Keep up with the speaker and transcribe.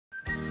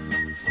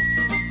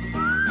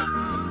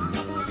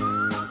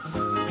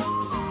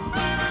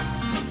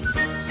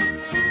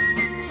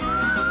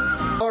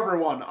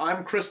everyone,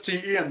 I'm Chris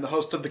T. Ian, the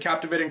host of The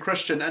Captivating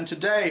Christian, and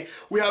today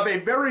we have a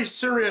very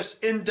serious,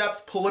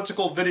 in-depth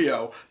political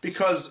video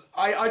because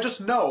I just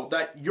know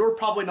that you're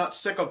probably not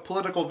sick of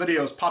political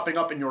videos popping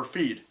up in your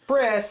feed.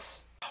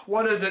 Chris!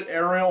 What is it,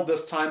 Ariel,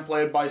 this time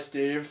played by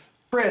Steve?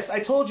 Chris, I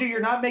told you you're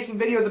not making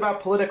videos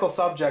about political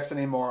subjects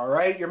anymore,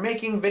 alright? You're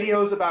making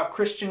videos about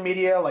Christian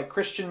media, like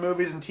Christian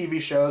movies and TV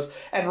shows,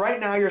 and right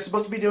now you're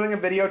supposed to be doing a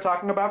video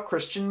talking about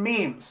Christian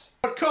memes.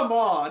 But come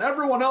on,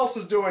 everyone else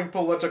is doing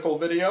political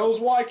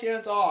videos, why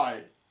can't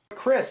I?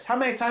 Chris, how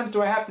many times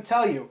do I have to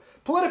tell you?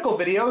 Political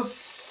videos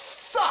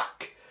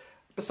suck!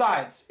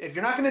 Besides, if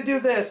you're not going to do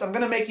this, I'm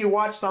going to make you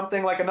watch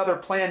something like another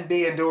Plan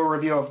B and do a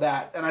review of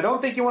that. And I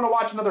don't think you want to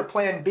watch another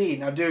Plan B,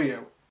 now do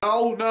you?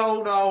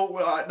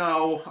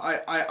 No,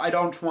 I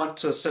don't want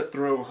to sit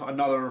through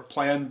another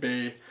Plan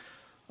B.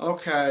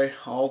 Okay,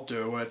 I'll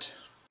do it.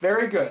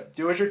 Very good.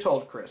 Do as you're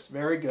told, Chris.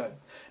 Very good.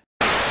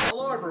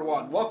 Hello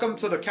everyone, welcome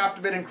to The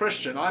Captivating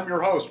Christian. I'm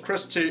your host,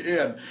 Chris T.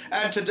 Ian,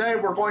 and today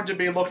we're going to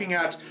be looking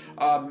at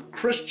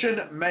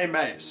Christian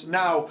MAYMAYs.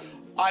 Now,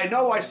 I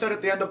know I said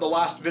at the end of the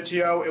last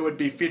video it would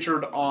be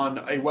featured on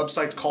a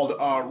website called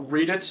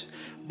Read It,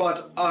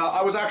 but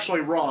I was actually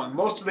wrong.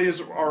 Most of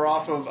these are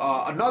off of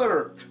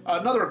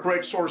another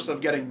great source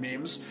of getting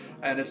memes,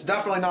 and it's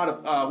definitely not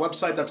a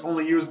website that's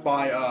only used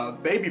by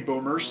baby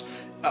boomers.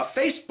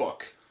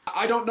 Facebook.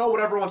 I don't know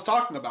what everyone's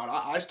talking about.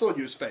 I still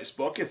use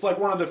Facebook. It's like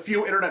one of the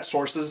few internet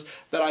sources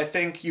that I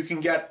think you can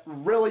get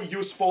really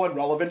useful and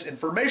relevant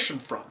information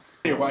from.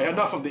 Anyway,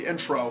 enough of the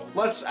intro.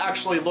 Let's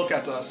actually look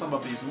at some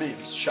of these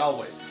memes, shall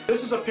we?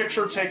 This is a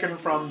picture taken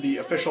from the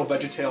official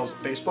VeggieTales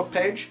Facebook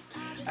page,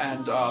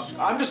 and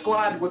I'm just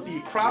glad with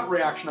the crowd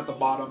reaction at the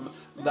bottom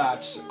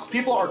that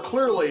people are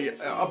clearly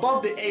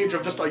above the age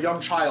of just a young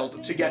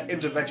child to get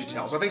into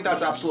VeggieTales. I think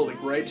that's absolutely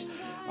great.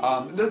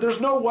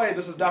 There's no way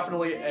this is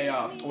definitely a,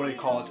 what do you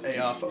call it,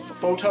 a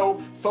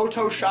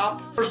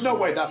Photoshop. There's no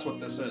way that's what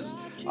this is.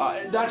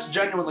 That's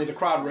genuinely the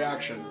crowd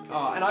reaction,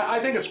 and I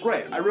think it's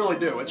great. I really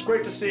do. It's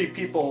great to see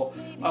people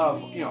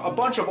of, a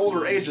bunch of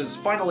older ages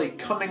finally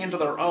coming into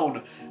their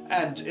own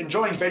and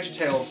enjoying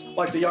VeggieTales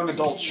like the young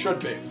adults should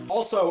be.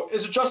 Also,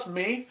 is it just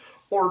me,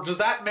 or does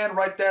that man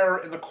right there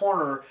in the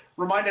corner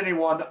remind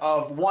anyone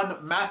of one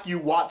Matthew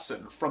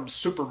Watson from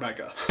Super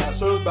Mega?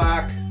 Sasso's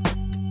back.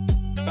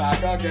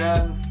 Back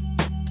again.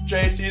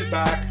 JC's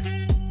back.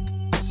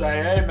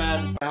 Say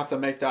amen. I have to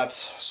make that,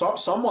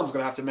 someone's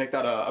gonna have to make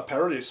that a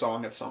parody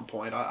song at some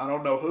point. I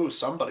don't know who,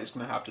 somebody's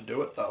gonna have to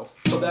do it though.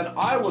 So then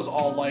I was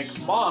all like,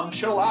 Mom,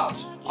 chill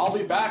out. I'll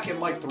be back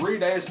in like 3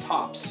 days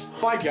tops.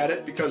 I get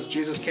it, because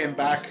Jesus came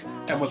back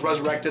and was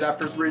resurrected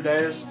after 3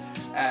 days,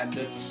 and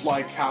it's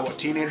like how a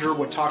teenager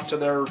would talk to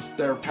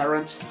their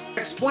parent.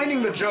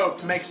 Explaining the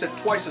joke makes it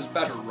twice as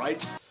better,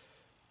 right?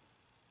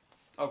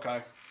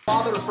 Okay.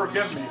 Father,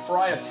 forgive me, for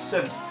I have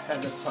sinned,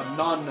 and it's a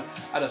nun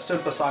at a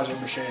synthesizer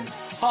machine.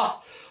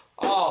 Ha!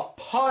 Oh,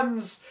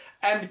 puns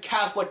and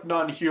Catholic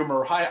nun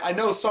humor. I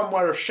know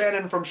somewhere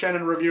Shannon from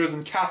Shannon Reviews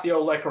and Kathy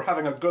O'Lick are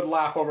having a good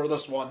laugh over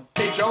this one.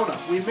 Hey Jonah,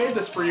 we made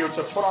this for you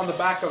to put on the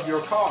back of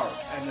your car,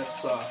 and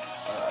it's a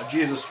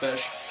Jesus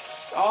fish.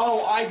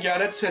 Oh, I get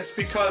it. It's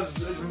because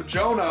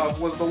Jonah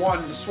was the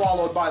one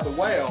swallowed by the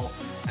whale,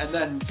 and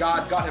then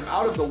God got him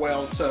out of the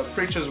whale to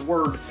preach his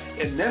word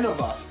in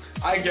Nineveh.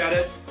 I get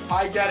it.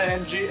 I get it,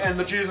 and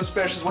the Jesus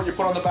fish is what you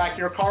put on the back of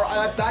your car.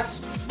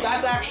 That's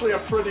actually a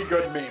pretty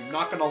good meme,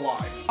 not gonna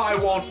lie. I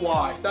won't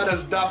lie, that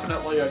is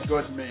definitely a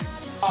good meme.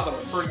 Father,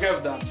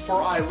 forgive them, for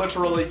I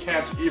literally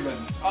can't even.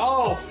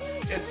 Oh,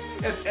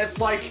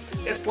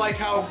 it's like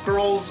how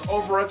girls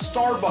over at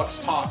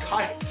Starbucks talk.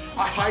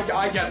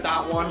 I get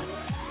that one.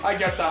 I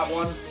get that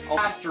one.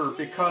 Pastor,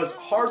 because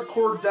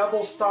hardcore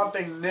devil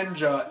stomping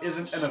ninja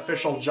isn't an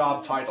official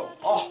job title.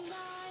 Oh,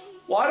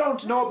 well, I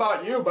don't know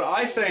about you, but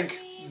I think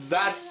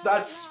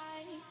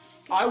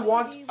I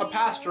want a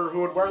pastor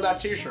who would wear that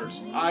t-shirt.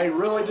 I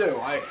really do.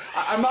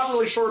 I'm not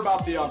really sure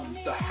about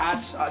the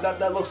hat.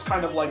 That looks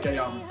kind of like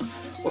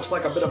looks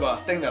like a bit of a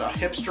thing that a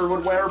hipster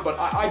would wear, but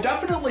I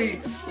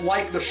definitely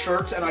like the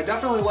shirt, and I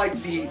definitely like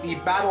the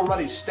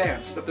battle-ready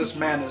stance that this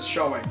man is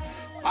showing.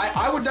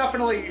 I would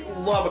definitely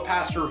love a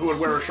pastor who would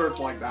wear a shirt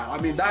like that.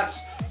 I mean,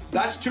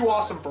 that's too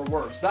awesome for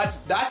words.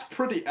 That's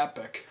pretty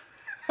epic.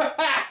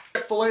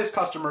 Chick-fil-A's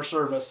customer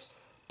service.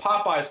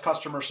 Popeye's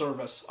customer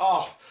service.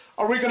 Oh,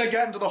 are we gonna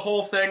get into the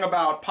whole thing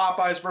about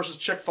Popeyes versus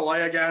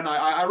Chick-fil-A again?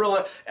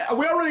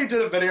 We already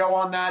did a video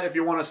on that if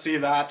you want to see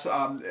that.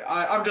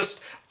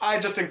 I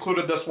just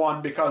included this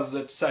one because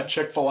it said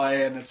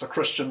Chick-fil-A and it's a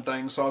Christian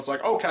thing, so I was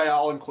like, okay,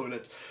 I'll include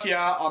it.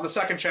 Yeah, on the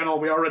second channel,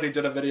 we already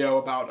did a video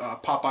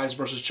about Popeyes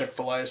versus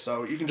Chick-fil-A,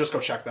 so you can just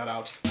go check that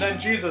out. Then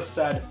Jesus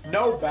said,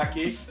 no,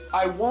 Becky,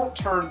 I won't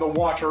turn the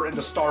water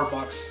into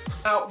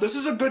Starbucks. Now, this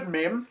is a good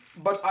meme,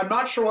 but I'm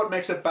not sure what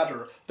makes it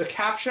better. The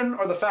caption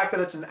or the fact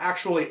that it's an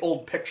actually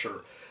old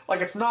picture.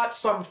 Like, it's not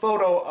some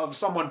photo of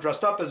someone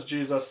dressed up as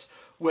Jesus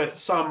with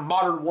some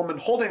modern woman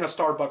holding a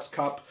Starbucks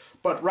cup,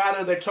 but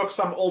rather they took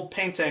some old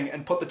painting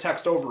and put the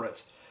text over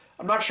it.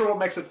 I'm not sure what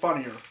makes it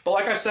funnier. But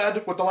like I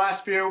said with the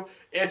last few,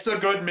 it's a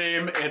good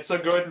meme. It's a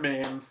good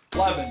meme.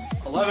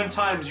 11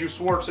 times you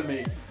swore to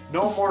me.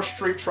 No more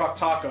street truck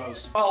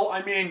tacos. Well,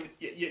 I mean,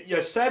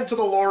 you said to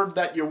the Lord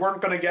that you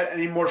weren't going to get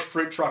any more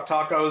street truck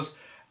tacos,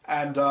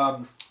 and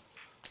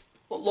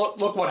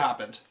look what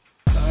happened.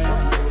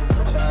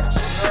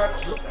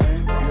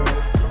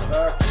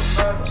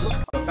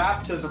 The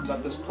baptisms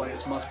at this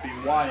place must be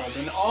wild.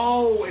 And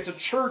oh, it's a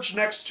church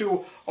next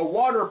to a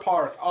water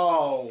park.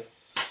 Oh,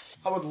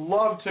 I would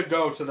love to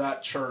go to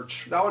that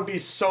church. That would be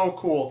so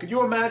cool. Could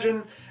you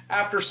imagine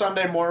after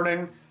Sunday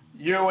morning,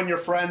 you and your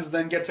friends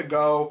then get to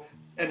go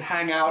and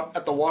hang out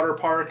at the water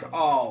park?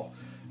 Oh,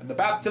 and the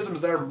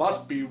baptisms there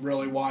must be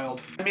really wild.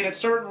 I mean, it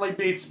certainly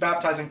beats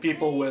baptizing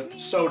people with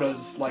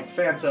sodas like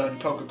Fanta and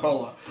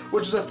Coca-Cola,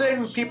 which is a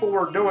thing people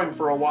were doing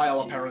for a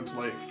while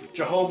apparently.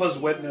 Jehovah's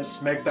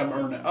Witness, make them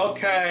earn it.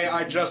 Okay,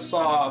 I just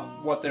saw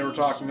what they were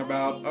talking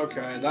about.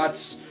 Okay,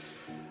 that's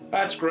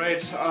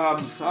great.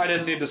 I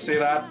didn't need to see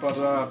that, but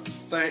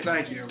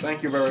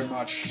thank you very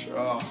much.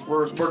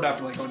 We're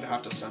definitely going to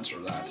have to censor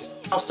that.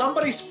 Now,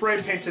 somebody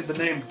spray painted the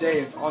name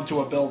Dave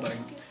onto a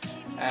building,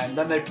 and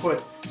then they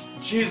put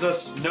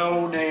Jesus,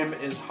 no name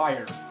is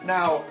higher.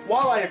 Now,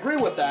 while I agree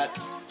with that,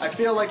 I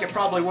feel like it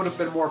probably would have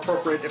been more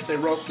appropriate if they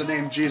wrote the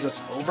name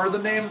Jesus over the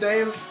name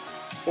Dave,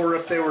 or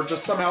if they were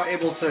just somehow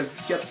able to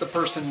get the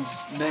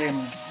person's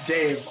name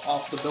Dave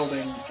off the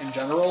building in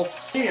general.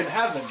 Me in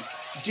heaven,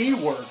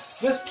 D-word.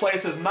 This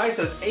place is nice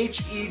as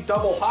H-E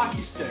double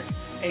hockey stick.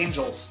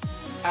 Angels.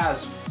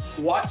 As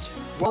what?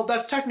 Well,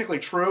 that's technically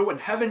true. In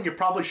heaven, you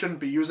probably shouldn't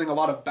be using a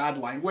lot of bad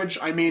language.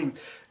 I mean,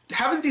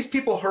 haven't these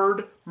people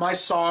heard my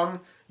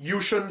song,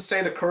 You Shouldn't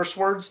Say the Curse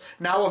Words,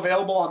 now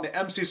available on the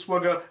MC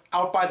Swigga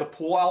Out by the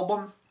Pool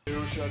album?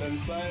 You shouldn't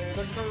say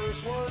the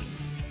curse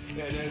words.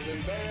 It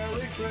isn't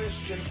very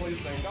Christian. Please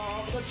think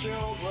of the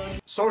children.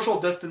 Social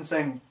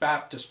distancing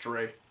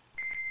baptistry.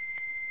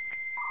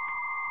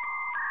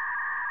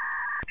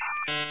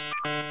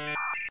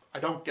 I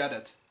don't get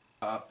it.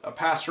 A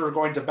pastor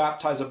going to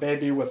baptize a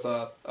baby with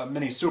a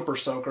mini super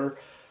soaker.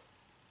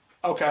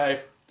 Okay,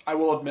 I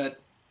will admit,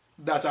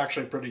 that's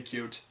actually pretty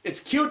cute. It's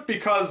cute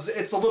because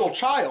it's a little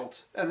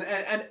child, and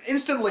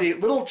instantly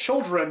little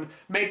children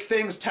make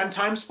things 10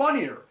 times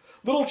funnier.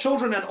 Little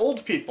children and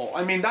old people.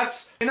 I mean,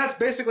 that's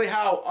basically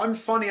how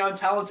unfunny,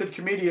 untalented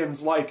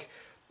comedians like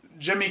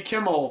Jimmy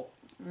Kimmel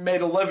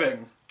made a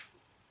living,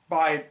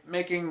 by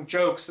making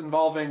jokes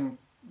involving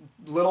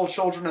little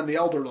children and the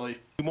elderly.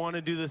 You want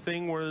to do the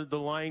thing where the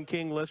Lion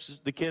King lifts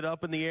the kid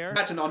up in the air?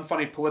 That's an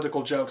unfunny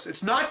political jokes.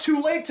 It's not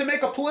too late to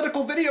make a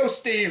political video,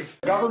 Steve!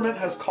 The government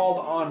has called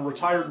on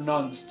retired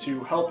nuns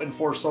to help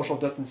enforce social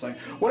distancing.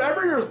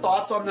 Whatever your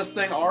thoughts on this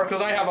thing are, because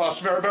I have a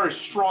very, very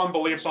strong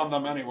beliefs on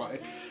them anyway.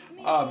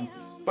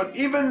 But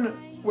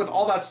even with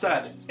all that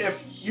said,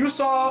 if you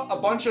saw a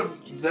bunch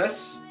of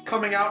this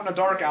coming out in a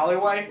dark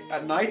alleyway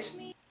at night,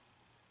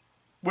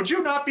 would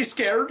you not be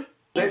scared?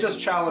 They just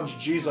challenged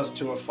Jesus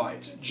to a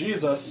fight.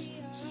 Jesus,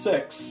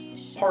 6,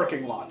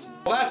 parking lot.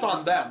 Well, that's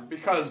on them,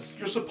 because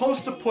you're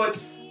supposed to put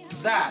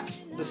that,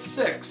 the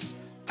 6,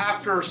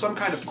 after some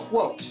kind of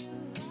quote.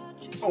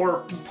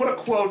 Or put a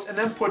quote and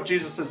then put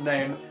Jesus'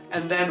 name,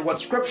 and then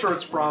what scripture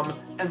it's from,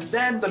 and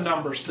then the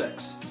number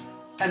 6.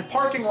 And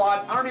parking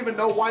lot, I don't even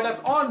know why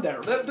that's on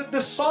there.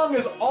 This song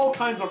is all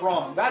kinds of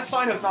wrong. That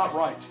sign is not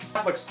right.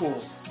 Catholic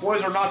schools,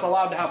 boys are not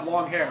allowed to have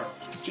long hair.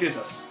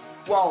 Jesus.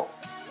 Well,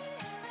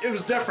 it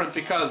was different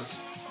because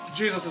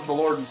Jesus is the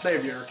Lord and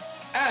Savior,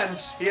 and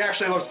he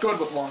actually looks good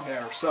with long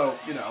hair, so,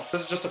 you know.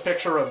 This is just a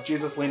picture of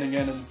Jesus leaning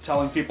in and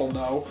telling people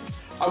no.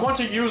 I want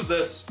to use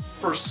this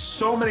for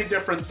so many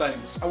different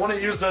things. I want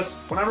to use this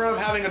whenever I'm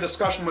having a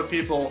discussion with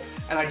people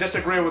and I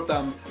disagree with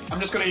them. I'm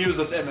just going to use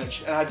this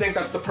image, and I think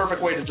that's the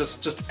perfect way to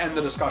just end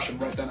the discussion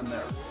right then and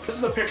there. This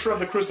is a picture of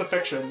the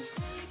crucifixions,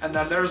 and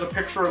then there's a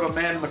picture of a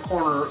man in the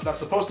corner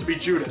that's supposed to be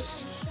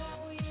Judas.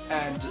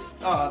 And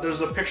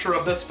there's a picture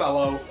of this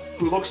fellow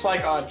who looks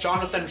like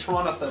Jonathan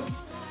Tronathan,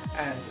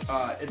 and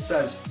it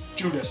says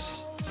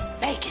Judas.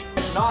 Make it.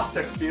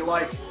 Gnostics be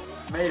like,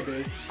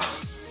 maybe.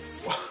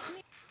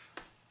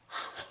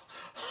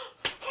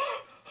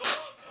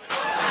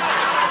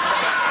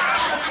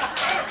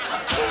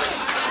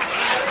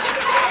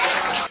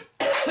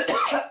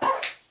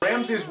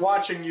 Ramsey's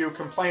watching you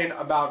complain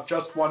about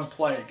just one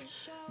plague.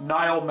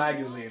 Nile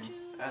magazine.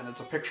 And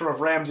it's a picture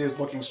of Ramsey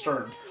looking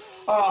stern.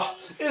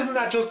 Isn't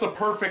that just the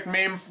perfect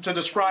meme to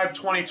describe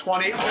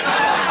 2020?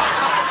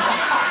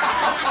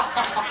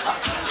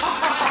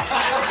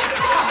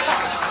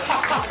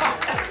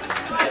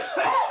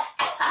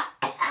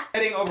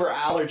 Getting over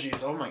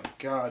allergies, oh my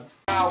god.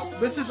 Now,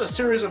 this is a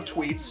series of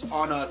tweets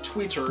on a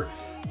tweeter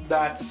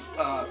that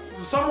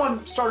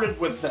someone started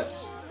with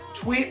this.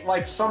 Tweet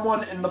like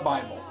someone in the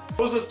Bible.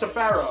 Moses to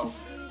Pharaoh.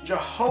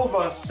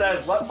 Jehovah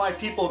says, let my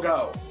people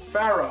go.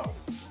 Pharaoh,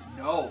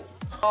 no.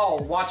 All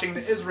watching the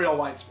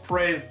Israelites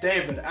praise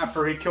David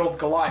after he killed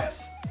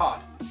Goliath.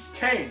 God.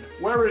 Cain,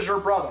 where is your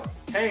brother?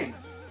 Cain,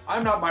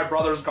 I'm not my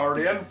brother's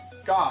guardian.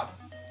 God,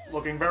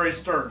 looking very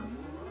stern.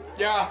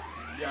 Yeah.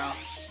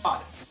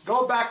 God,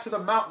 go back to the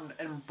mountain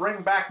and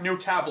bring back new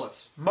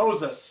tablets.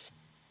 Moses,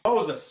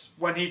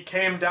 when he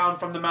came down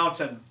from the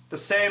mountain, the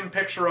same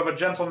picture of a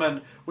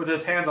gentleman with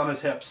his hands on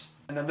his hips.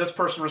 And then this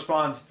person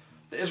responds,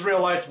 the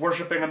Israelites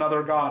worshiping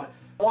another god.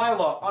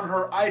 Lila on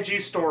her IG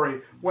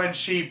story when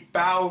she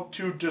vowed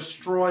to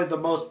destroy the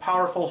most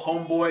powerful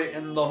homeboy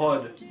in the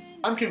hood.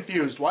 I'm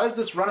confused. Why does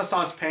this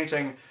Renaissance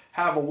painting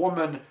have a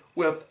woman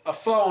with a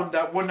phone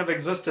that wouldn't have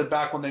existed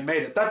back when they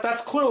made it?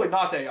 That's clearly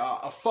not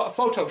a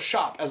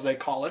Photoshop, as they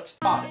call it.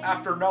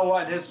 After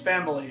Noah and his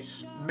family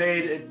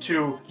made it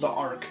to the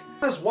ark.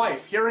 His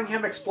wife, hearing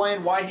him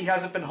explain why he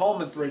hasn't been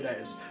home in 3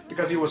 days,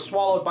 because he was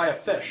swallowed by a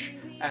fish.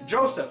 And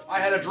Joseph, I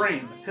had a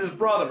dream. His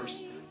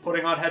brothers,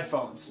 putting on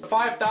headphones.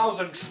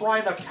 5,000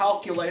 trying to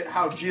calculate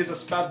how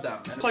Jesus fed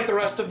them. It's like the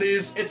rest of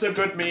these, it's a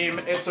good meme,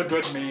 it's a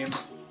good meme.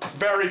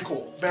 Very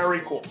cool, very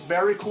cool,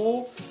 very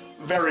cool,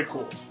 very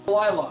cool.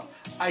 Lila,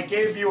 I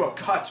gave you a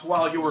cut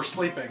while you were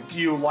sleeping. Do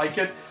you like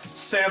it?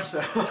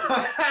 Samson.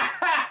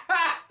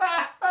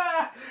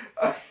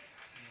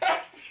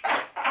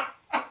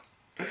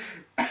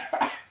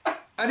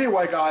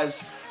 Anyway,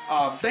 guys,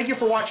 thank you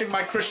for watching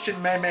my Christian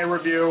MAYMAY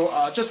review.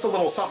 Just a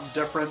little something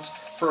different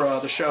for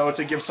the show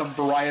to give some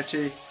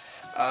variety.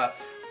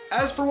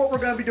 As for what we're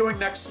going to be doing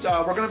next,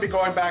 we're going to be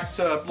going back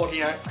to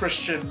looking at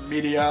Christian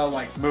media,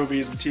 like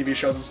movies and TV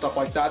shows and stuff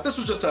like that. This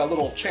was just a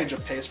little change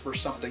of pace for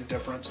something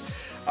different.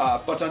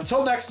 But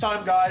until next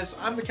time, guys,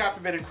 I'm the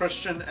Captivating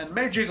Christian, and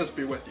may Jesus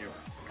be with you.